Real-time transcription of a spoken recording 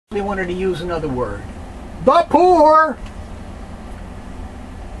they wanted to use another word. The poor.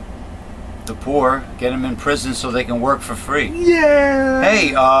 The poor, get them in prison so they can work for free. Yeah.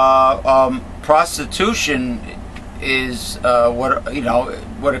 Hey, prostitution is what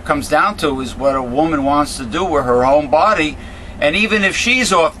what it comes down to is what a woman wants to do with her own body, and even if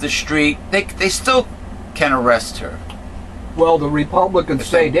she's off the street, they still can arrest her. Well, the Republicans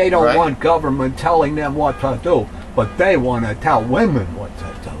say they don't want government telling them what to do, but they want to tell women what to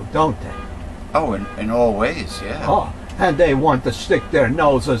do, don't they? Oh, in all ways, yeah. Oh, and they want to stick their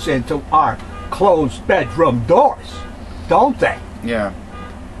noses into our closed bedroom doors, don't they? Yeah.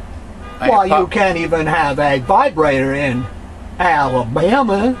 Well, you can't even have a vibrator in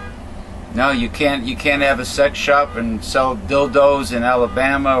Alabama. No, you can't. You can't have a sex shop and sell dildos in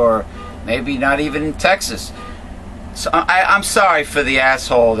Alabama, or maybe not even in Texas. So I'm sorry for the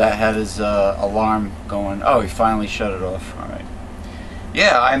asshole that had his alarm going. Oh, he finally shut it off. All right.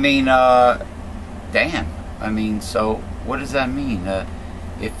 Yeah, I mean, damn. I mean, so what does that mean?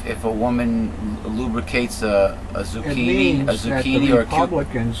 If a woman lubricates a zucchini, that the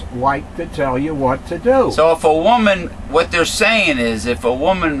Republicans like to tell you what to do. So if a woman, what they're saying is, if a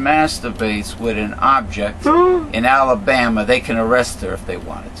woman masturbates with an object in Alabama, they can arrest her if they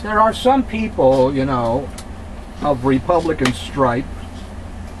wanted to. There are some people, you know, of Republican stripe,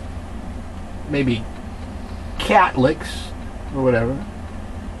 maybe Catholics or whatever.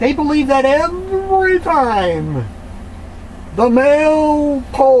 They believe that every time the male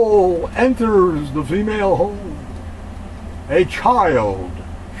pole enters the female hole, a child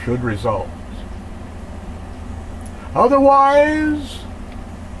should result. Otherwise,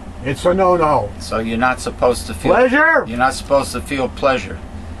 it's a no-no. So you're not supposed to feel pleasure. You're not supposed to feel pleasure.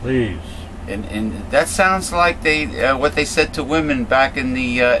 Please. And that sounds like what they said to women back in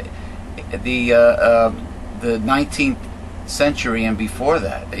the 19th century and before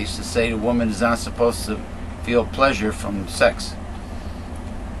that. They used to say a woman is not supposed to feel pleasure from sex.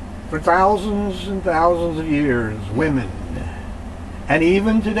 For thousands and thousands of years, women, and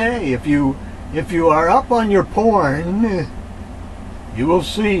even today, if you are up on your porn, you will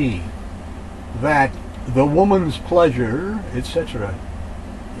see that the woman's pleasure, etc.,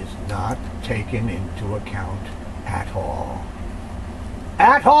 is not taken into account at all.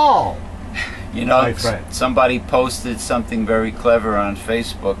 At all! You know, somebody posted something very clever on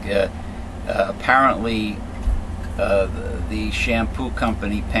Facebook. Apparently, the shampoo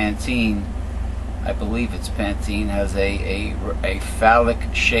company Pantene, I believe it's Pantene, has a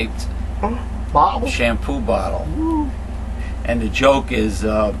phallic-shaped shampoo bottle. And the joke is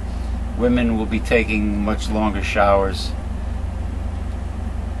women will be taking much longer showers.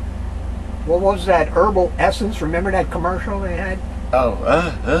 What was that herbal essence? Remember that commercial they had? Well,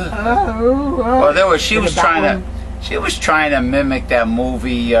 she was trying to mimic that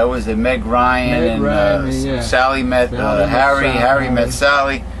movie. Was it Meg Ryan and Sally met Harry? Harry met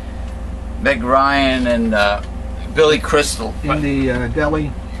Sally. Meg Ryan and Billy Crystal in the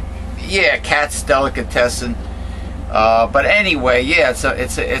deli. Yeah, Cat's Delicatessen. But anyway, yeah,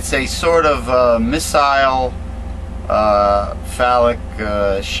 it's a sort of missile phallic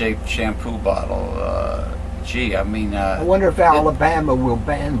shaped shampoo bottle. Gee, I mean, I wonder if Alabama will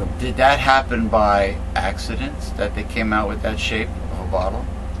ban them. Did that happen by accident, that they came out with that shape of a bottle?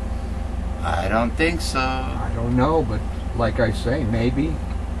 I don't think so. I don't know, but like I say, maybe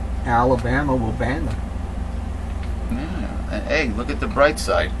Alabama will ban them. Yeah. And hey, look at the bright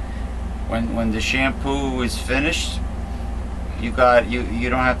side. When the shampoo is finished, you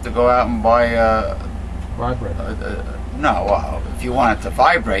don't have to go out and buy a vibrator. No, well, if you want it to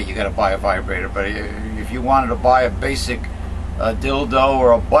vibrate, you got to buy a vibrator. But if you wanted to buy a basic dildo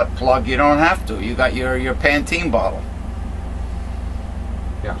or a butt plug, you don't have to. You got your Pantene bottle.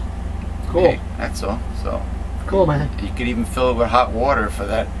 Yeah. Cool. Hey, that's all. So. Cool, man. You could even fill it with hot water for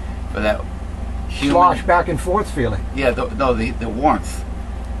that human slosh back and forth feeling. Yeah. The warmth.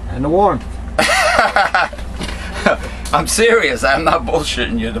 And the warmth. I'm serious. I'm not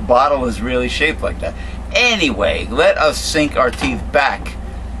bullshitting you. The bottle is really shaped like that. Anyway, let us sink our teeth back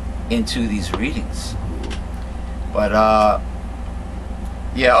into these readings. But,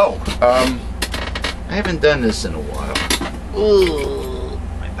 yeah, I haven't done this in a while. Ooh,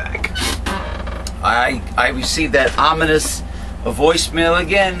 my back. I received that ominous voicemail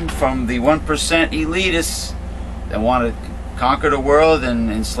again from the 1% elitists that want to conquer the world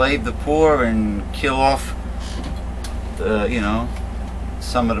and enslave the poor and kill off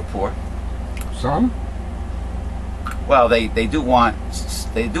some of the poor. Some? Well, they do want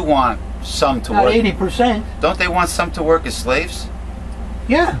some to Not work. 80%. Don't they want some to work as slaves?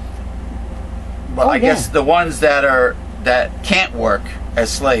 Yeah. Well, I guess the ones that can't work as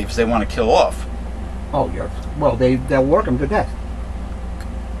slaves. They want to kill off. Oh, yes. Well, they'll work them to death,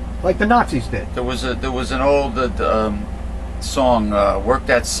 like the Nazis did. There was an old song, "Work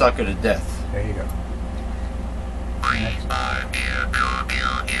That Sucker to Death." There you go.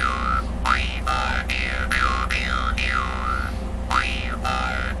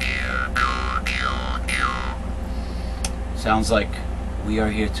 Sounds like "We Are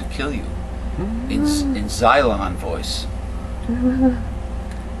Here to Kill You" in Xylon voice.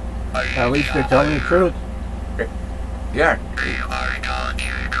 At least they're telling the truth. Yeah.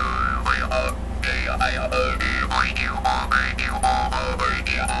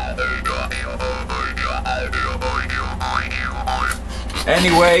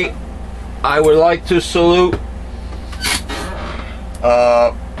 Anyway, I would like to salute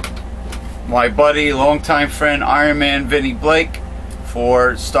my buddy, longtime friend, Iron Man Vinny Blake,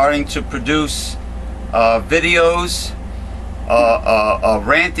 for starting to produce videos,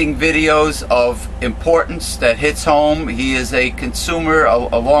 ranting videos of importance that hits home. He is a consumer,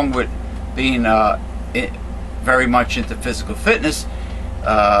 along with being very much into physical fitness.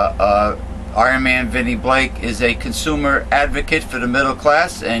 Iron Man Vinny Blake is a consumer advocate for the middle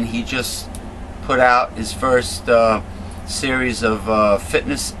class, and he just put out his first series of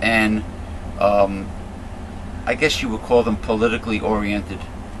fitness and I guess you would call them politically oriented.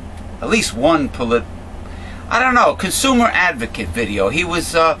 At least one I don't know, consumer advocate video. He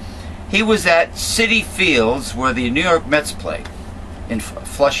was at Citi Fields, where the New York Mets play, in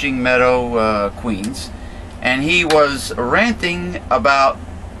Flushing Meadow, Queens, and he was ranting about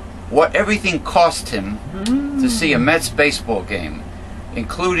what everything cost him to see a Mets baseball game,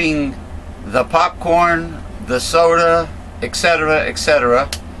 including the popcorn, the soda, etc.,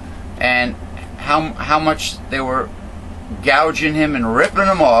 and how much they were gouging him and ripping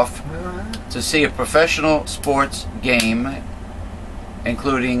him off to see a professional sports game,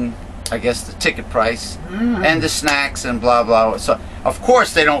 including, I guess, the ticket price and the snacks and blah blah. So of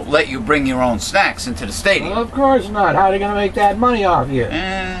course they don't let you bring your own snacks into the stadium. Well, of course not. How are they going to make that money off you?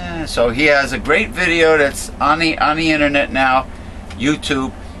 So he has a great video that's on the internet now,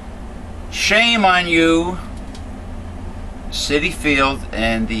 YouTube. Shame on you, Citi Field,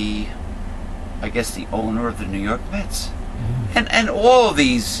 and I guess the owner of the New York Mets, and all of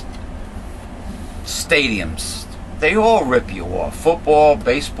these stadiums. They all rip you off. Football,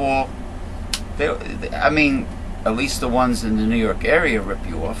 baseball. I mean, at least the ones in the New York area rip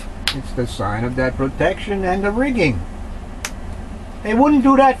you off. It's the sign of that protection and the rigging. They wouldn't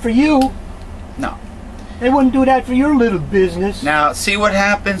do that for you. No. They wouldn't do that for your little business. Now, see what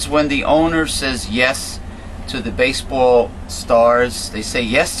happens when the owner says yes to the baseball stars. They say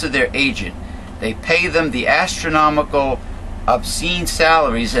yes to their agent. They pay them the astronomical, obscene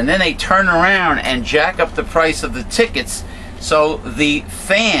salaries, and then they turn around and jack up the price of the tickets, so the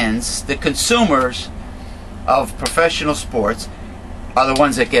fans, the consumers of professional sports, are the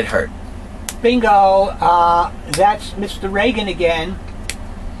ones that get hurt. Bingo. That's Mr. Reagan again.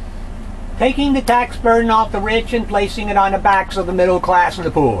 Taking the tax burden off the rich and placing it on the backs of the middle class and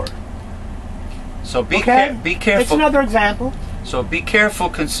the poor. So be Okay? careful. It's another example. So be careful,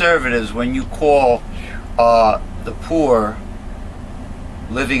 conservatives, when you call the poor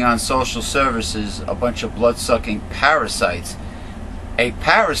living on social services a bunch of blood-sucking parasites. A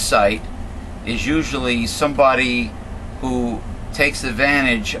parasite is usually somebody who takes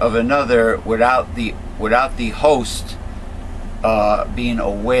advantage of another without the host being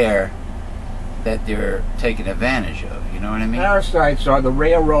aware that they're taken advantage of. You know what I mean? Parasites are the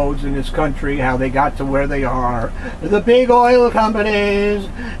railroads in this country, how they got to where they are. The big oil companies,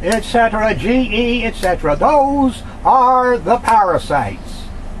 etc., GE, etc. Those are the parasites.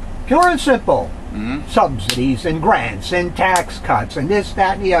 Pure and simple. Subsidies and grants and tax cuts and this,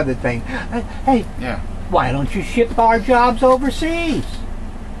 that, and the other thing. Hey, yeah. Why don't you ship our jobs overseas?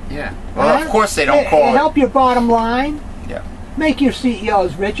 Yeah. Well, of course they don't call it. Help your bottom line. Yeah. Make your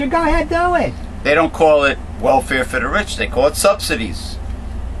CEOs richer. Go ahead, do it. They don't call it welfare for the rich. They call it subsidies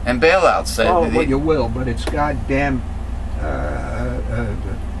and bailouts. Oh, well, you will, but it's goddamn,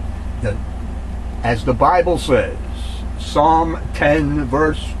 as the Bible says, Psalm 10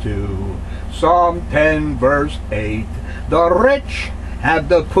 verse 2, Psalm 10 verse 8, the rich have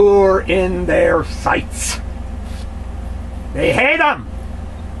the poor in their sights. They hate them.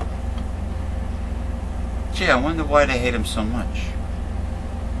 Gee, I wonder why they hate him so much.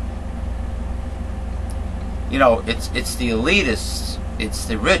 You know, it's the elitists, it's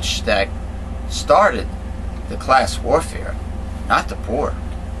the rich that started the class warfare, not the poor.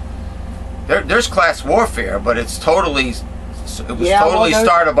 There's class warfare, but it was totally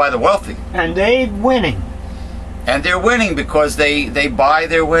started by the wealthy. And they're winning. And they're winning because they buy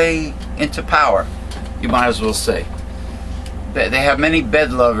their way into power, you might as well say. They have many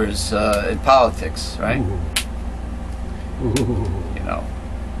bed lovers in politics, right? Ooh. Ooh. You know.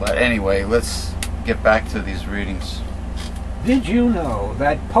 But anyway, let's get back to these readings. Did you know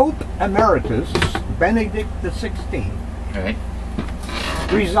that Pope Emeritus Benedict XVI Right?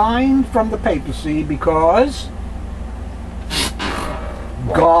 resigned from the papacy because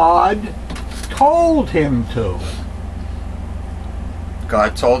God told him to?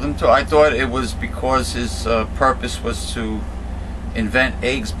 God told him to? I thought it was because his purpose was to invent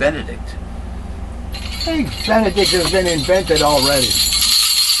Eggs Benedict. Eggs Benedict has been invented already.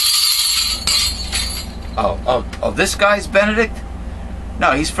 Oh, this guy's Benedict?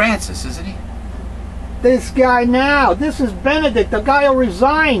 No, he's Francis, isn't he? This guy now, this is Benedict, the guy who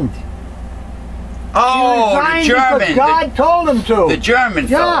resigned. Oh, He resigned the German. because God told him to. The German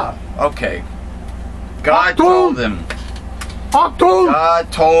Yeah. fellow. Okay. God Achtung. told him. Achtung!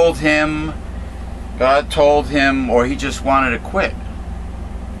 God told him, or he just wanted to quit.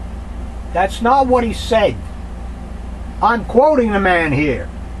 That's not what he said. I'm quoting the man here.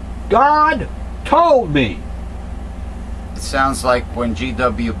 God told me. It sounds like when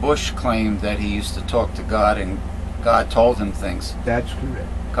G.W. Bush claimed that he used to talk to God and God told him things. That's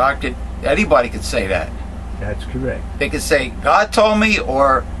correct. Anybody could say that. That's correct. They could say, God told me,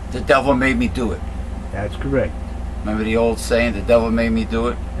 or the devil made me do it. That's correct. Remember the old saying, the devil made me do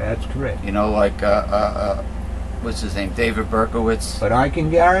it? That's correct. You know, like, what's his name, David Berkowitz? But I can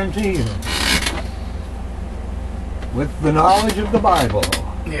guarantee you, with the knowledge of the Bible,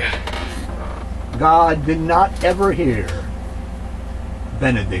 Yeah. God did not ever hear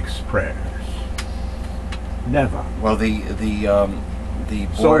Benedict's prayers. Never. Well, the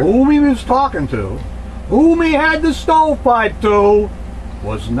So board, whom he was talking to, whom he had the stovepipe to,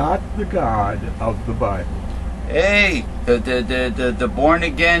 was not the God of the Bible. hey, the born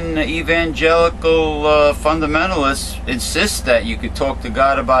again evangelical fundamentalists insist that you could talk to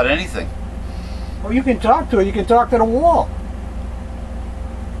God about anything. Well, you can talk to it. You can talk to the wall.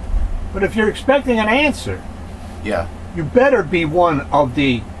 But if you're expecting an answer, Yeah. you better be one of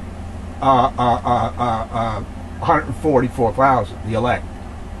the 144,000, the elect,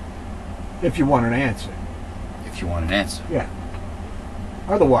 if you want an answer. If you want an answer. Yeah.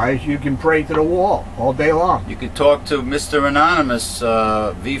 Otherwise, you can pray to the wall all day long. You could talk to Mr. Anonymous,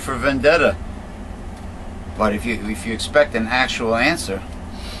 V for Vendetta. But if you expect an actual answer,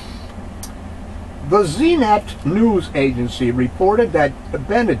 The ZNet news agency reported that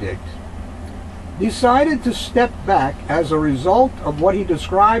Benedict decided to step back as a result of what he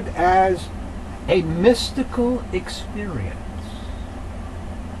described as a mystical experience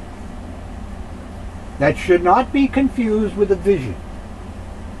that should not be confused with a vision.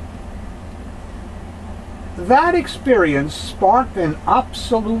 That experience sparked an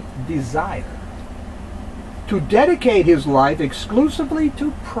absolute desire to dedicate his life exclusively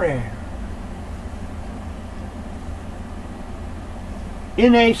to prayer.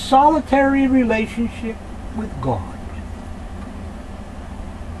 In a solitary relationship with God.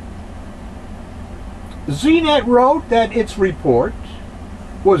 ZNet wrote that its report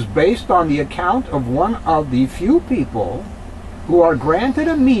was based on the account of one of the few people who are granted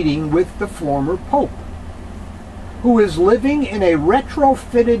a meeting with the former Pope, who is living in a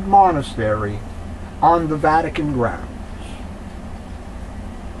retrofitted monastery on the Vatican grounds.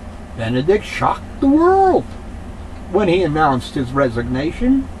 Benedict shocked the world when he announced his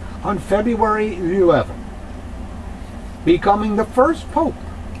resignation on February 11th, becoming the first pope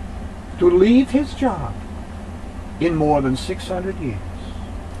to leave his job in more than 600 years.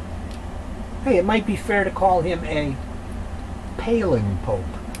 Hey, it might be fair to call him a Palin pope.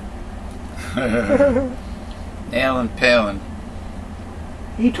 Alan Palin.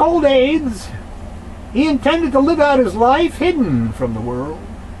 He told aides he intended to live out his life hidden from the world.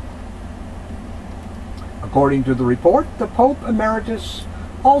 According to the report, the Pope Emeritus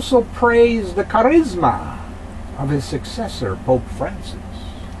also praised the charisma of his successor, Pope Francis,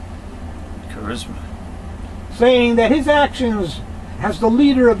 Charisma. saying that his actions as the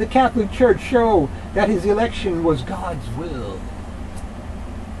leader of the Catholic Church show that his election was God's will.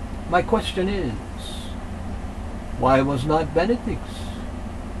 My question is, why was not Benedict's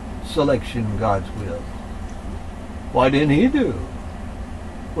selection God's will? Why didn't he do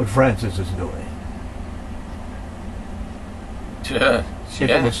what Francis is doing? Yeah. If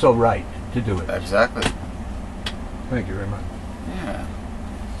it was so right to do it. Exactly. Thank you very much. Yeah.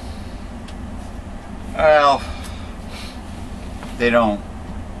 Well, they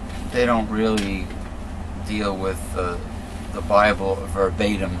don't really deal with the Bible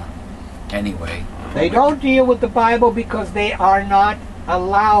verbatim anyway. They don't deal with the Bible because they are not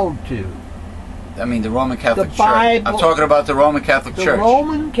allowed to. I mean, the Roman Catholic The Church. Bible- I'm talking about the Roman Catholic The Church.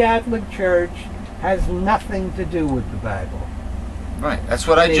 Roman Catholic Church has nothing to do with the Bible. Right. That's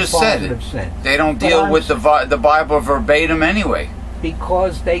what I In a just said. positive sense. They don't But deal I'm with the Bible verbatim anyway.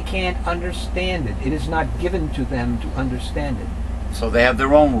 Because they can't understand it. It is not given to them to understand it. So they have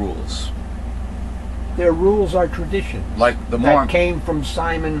their own rules. Their rules are traditions Like the that Mormon. came from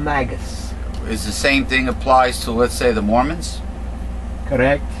Simon Magus. Is the same thing applies to, let's say, the Mormons?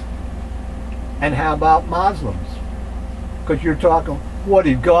 Correct? And how about Muslims? Because you're talking, what,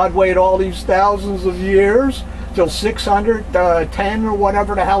 did God wait all these thousands of years till 610 or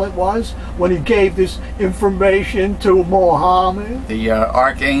whatever the hell it was when he gave this information to Muhammad? The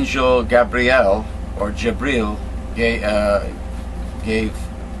Archangel Gabriel, or Jabril,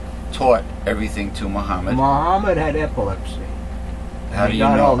 taught everything to Muhammad. Muhammad had epilepsy. How do He you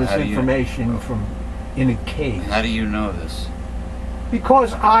got know? all this How do you- information from in a cave. How do you know this?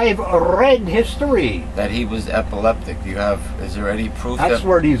 Because I've read history. That he was epileptic. Is there any proof That's that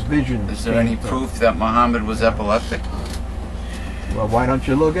where these visions is there came any from. proof that Muhammad was epileptic? Well, why don't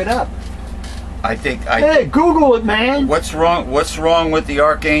you look it up? I Google it, man. What's wrong with the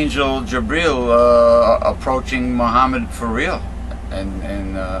Archangel Jabril approaching Muhammad for real and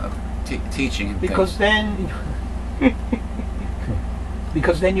teaching him Because things?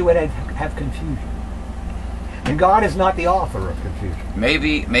 then you would have confusion. And God is not the author of confusion.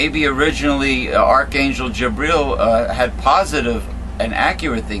 Maybe originally Archangel Jabril had positive and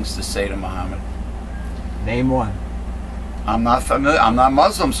accurate things to say to Muhammad. Name one. I'm not familiar. I'm not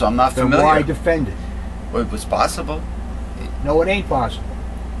Muslim, so I'm not Then familiar. why defend it? Well, it was possible. No, it ain't possible.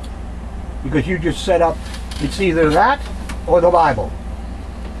 Because you just set up, it's either that or the Bible.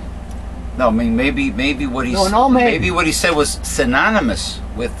 No, I mean maybe what he maybe. what he said was synonymous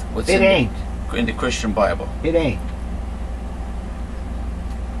with what's It ain't. in the Christian Bible. It ain't.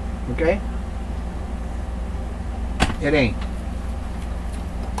 Okay? It ain't.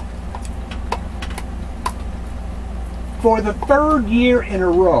 For the third year in a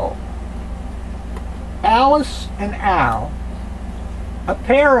row, Alice and Al, a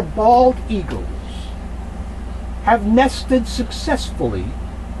pair of bald eagles, have nested successfully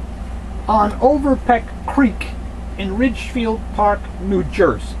on Overpeck Creek in Ridgefield Park, New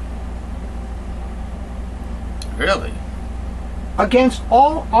Jersey. Really? Against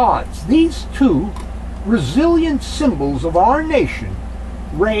all odds, these two resilient symbols of our nation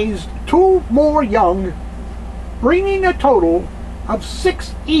raised two more young, bringing a total of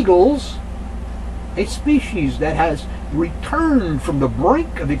 6 eagles, a species that has returned from the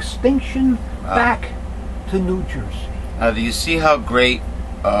brink of extinction back to New Jersey. Now, do you see how great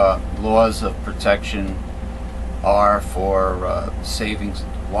laws of protection are for saving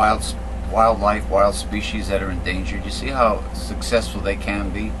wildlife, wild species that are endangered? You see how successful they can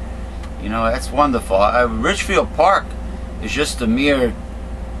be? You know, that's wonderful. Ridgefield Park is just a mere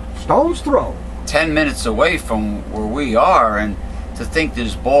Stone's throw. 10 minutes away from where we are, and to think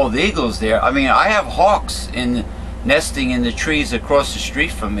there's bald eagles there. I mean, I have hawks nesting in the trees across the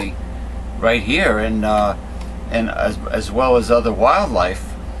street from me right here, and as well as other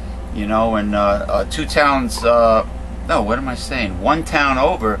wildlife, you know, and 2 towns, no, what am I saying? 1 town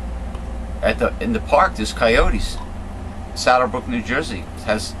over in the park there's coyotes. Saddlebrook, New Jersey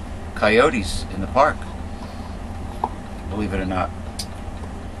has coyotes in the park, believe it or not.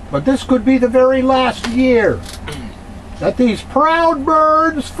 But this could be the very last year that these proud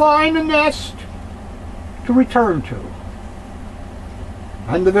birds find a nest to return to.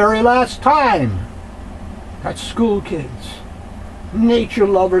 And the very last time that school kids, nature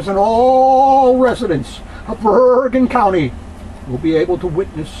lovers, and all residents of Bergen County will be able to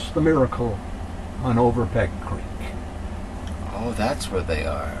witness the miracle on Overpeck Creek. Oh, that's where they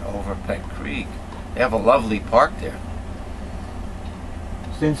are, Overpeck Creek. They have a lovely park there.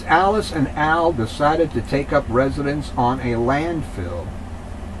 Since Alice and Al decided to take up residence on a landfill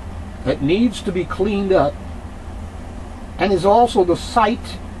that needs to be cleaned up and is also the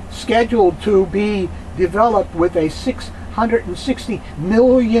site scheduled to be developed with a $660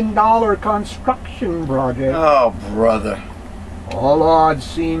 million construction project, Oh, brother. all odds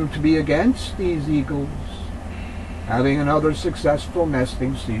seem to be against these eagles having another successful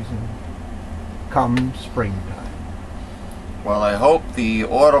nesting season come springtime. Well, I hope the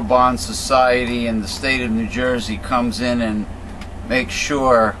Audubon Society and the state of New Jersey comes in and makes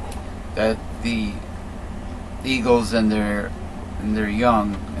sure that the eagles and their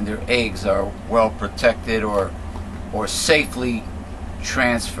young and their eggs are well protected or safely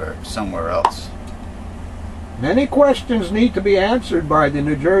transferred somewhere else. Many questions need to be answered by the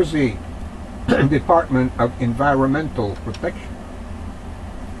New Jersey Department of Environmental Protection,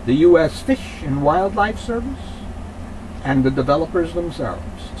 the U.S. Fish and Wildlife Service, and the developers themselves,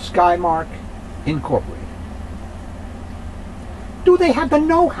 Skymark Incorporated. Do they have the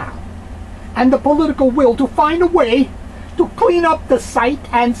know-how and the political will to find a way to clean up the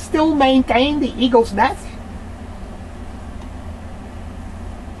site and still maintain the eagle's nest?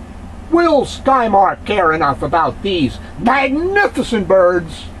 Will Skymark care enough about these magnificent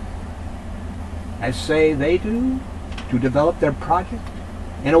birds, as say they do, to develop their project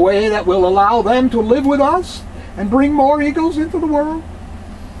in a way that will allow them to live with us and bring more eagles into the world?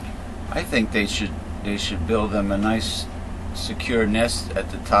 I think they should build them a nice secure nest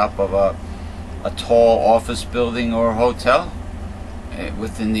at the top of a tall office building or hotel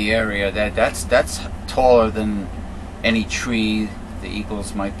within the area. That's taller than any tree the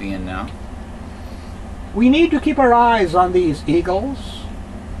eagles might be in now. We need to keep our eyes on these eagles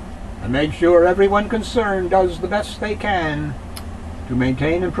and make sure everyone concerned does the best they can to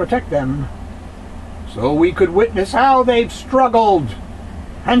maintain and protect them, so we could witness how they've struggled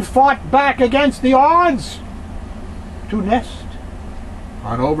and fought back against the odds to nest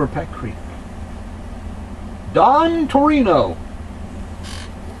on Overpeck Creek. Don Torino,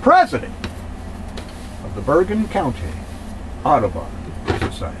 President of the Bergen County Audubon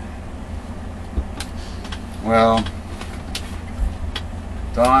Society. Well,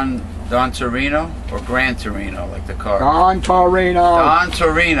 Don Torino or Gran Torino, like the car? Don Torino. Don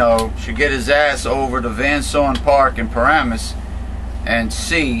Torino should get his ass over to Van Zorn Park in Paramus and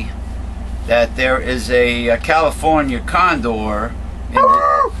see that there is a California condor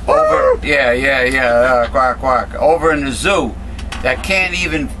quack quack, over in the zoo that can't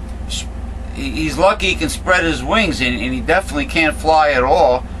even. He's lucky he can spread his wings, and he definitely can't fly at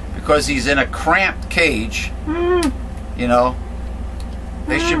all because he's in a cramped cage. You know,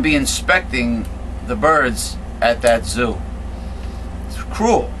 they should be inspecting the birds at that zoo. It's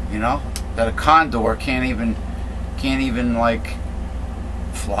cruel, you know, that a condor can't even like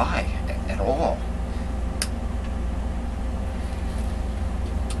fly at all.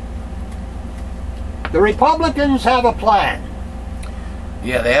 The Republicans have a plan.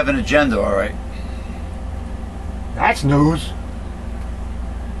 Yeah, they have an agenda, all right. That's news.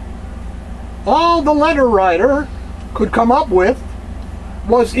 All the letter writer could come up with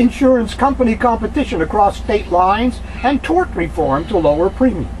was insurance company competition across state lines and tort reform to lower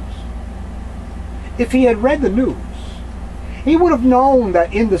premiums. If he had read the news, he would have known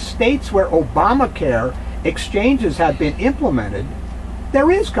that in the states where Obamacare exchanges have been implemented,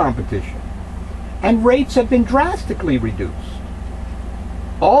 there is competition, and rates have been drastically reduced.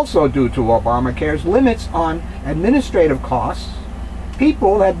 Also due to Obamacare's limits on administrative costs,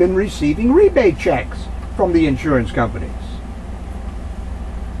 people have been receiving rebate checks from the insurance companies.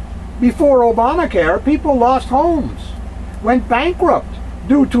 Before Obamacare, people lost homes, went bankrupt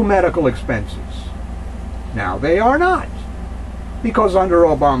due to medical expenses. Now they are not, because under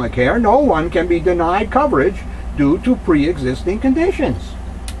Obamacare, no one can be denied coverage due to pre-existing conditions,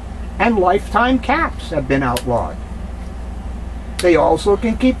 and lifetime caps have been outlawed. They also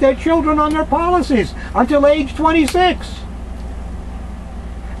can keep their children on their policies until age 26.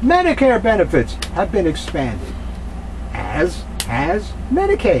 Medicare benefits have been expanded, as has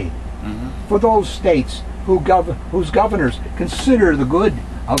Medicaid, for those states whose governors consider the good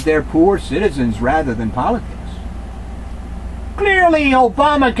of their poor citizens rather than politics. Clearly,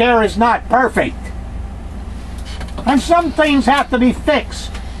 Obamacare is not perfect, and some things have to be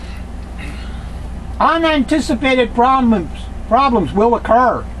fixed. Unanticipated problems will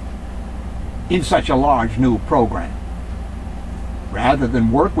occur in such a large new program. Rather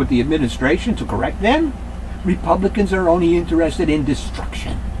than work with the administration to correct them, Republicans are only interested in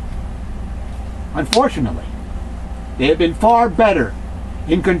destruction. Unfortunately, they have been far better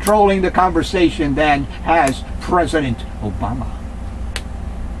in controlling the conversation than has President Obama.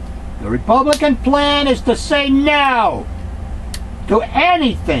 The Republican plan is to say no to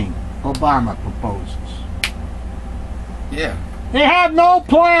anything Obama proposes. Yeah. They have no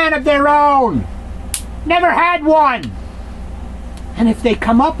plan of their own. Never had one. And if they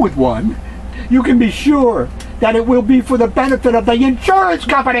come up with one, you can be sure that it will be for the benefit of the insurance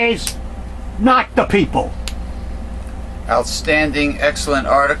companies, not the people. Outstanding, excellent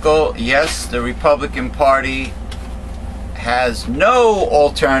article. Yes, the Republican Party has no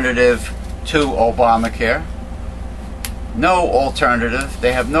alternative to Obamacare. No alternative.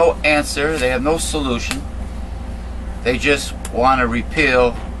 They have no answer. They have no solution. They just want to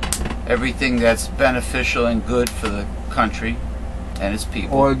repeal everything that's beneficial and good for the country and its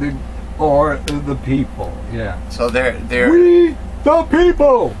people. Or the people, yeah. So they're we the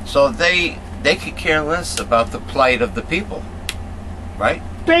people. So they they could care less about the plight of the people, right?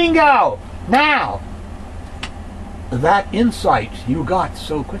 Bingo! Now, that insight you got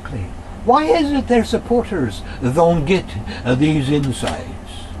so quickly. Why is it their supporters don't get these insights?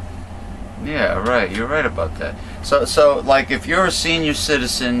 Yeah, right. You're right about that. So like if you're a senior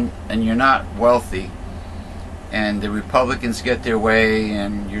citizen and you're not wealthy, and the Republicans get their way,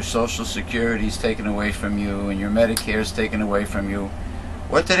 and your Social Security is taken away from you, and your Medicare is taken away from you,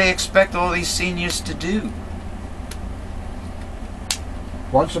 what do they expect all these seniors to do?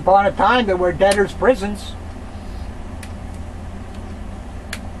 Once upon a time, there were debtors' prisons.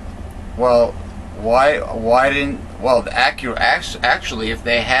 Well, why didn't? Well, actually, if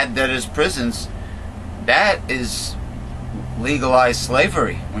they had debtors' prisons, that is legalized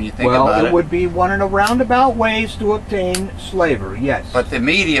slavery when you think about it. Well, it would be one of the roundabout ways to obtain slavery, yes. But the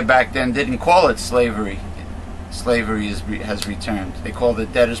media back then didn't call it slavery. Slavery has returned. They called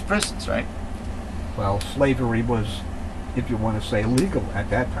it debtors' prisons, right? Well, slavery was, if you want to say, legal at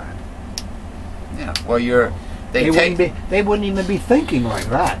that time. Yeah. Well, they wouldn't even be thinking like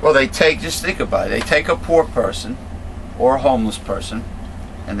that. Well, just think about it. They take a poor person or a homeless person,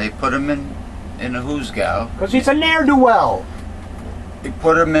 and they put them in a hoosgow. Because he's a ne'er-do-well. They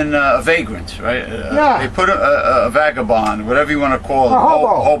put him in a vagrant, right? Yeah. They put a vagabond, whatever you want to call him,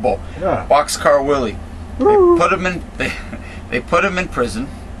 a hobo, yeah. Boxcar Willie. Woo. They put him in prison.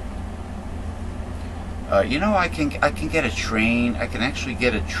 You know, I can get a train. I can actually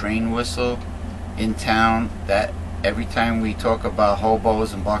get a train whistle in town that every time we talk about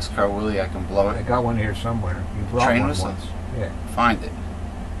hobos and Boxcar Willie, I can blow it. I got one here somewhere. You brought Train one whistle? once. Yeah. Find it.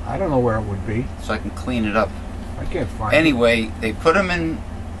 I don't know where it would be. So I can clean it up. I can't find it. Anyway, they put them in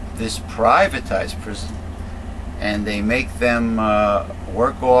this privatized prison, and they make them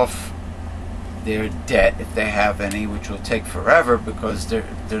work off their debt if they have any, which will take forever because they're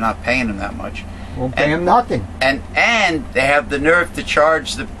not paying them that much. Won't pay him nothing. And they have the nerve to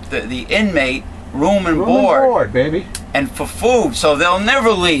charge the inmate room and Room board, and board, baby. and for food, so they'll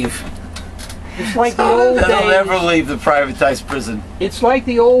never leave. It's like the old days. They'll never leave the privatized prison. It's like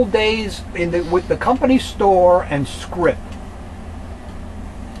the old days with the company store and scrip.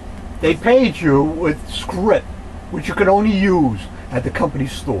 They paid you with scrip, which you could only use at the company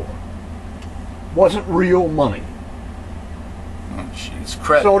store. Wasn't real money. Oh, jeez,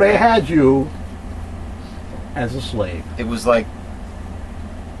 credit. So they had you as a slave. It was like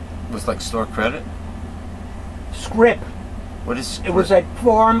store credit. Scrip. What is scrip? It was a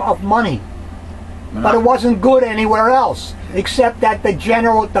form of money. But it wasn't good anywhere else, except at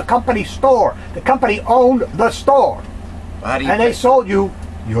the company store. The company owned the store. Well, and they sold you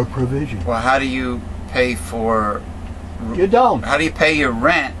your provision. Well, how do you pay for... You don't. How do you pay your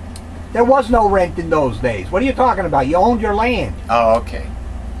rent? There was no rent in those days. What are you talking about? You owned your land. Oh, okay.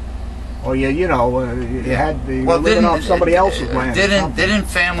 Or you had you were living off somebody else's land. Didn't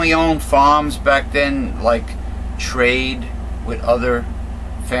family-owned farms back then like trade with other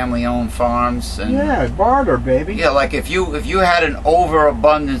family-owned farms? And yeah, barter, baby. Yeah, like if you had an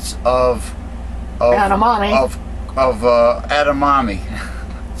overabundance of edamame, edamame,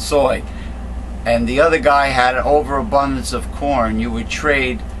 soy, and the other guy had an overabundance of corn, you would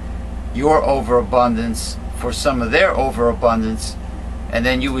trade your overabundance for some of their overabundance, and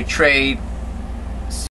then you would trade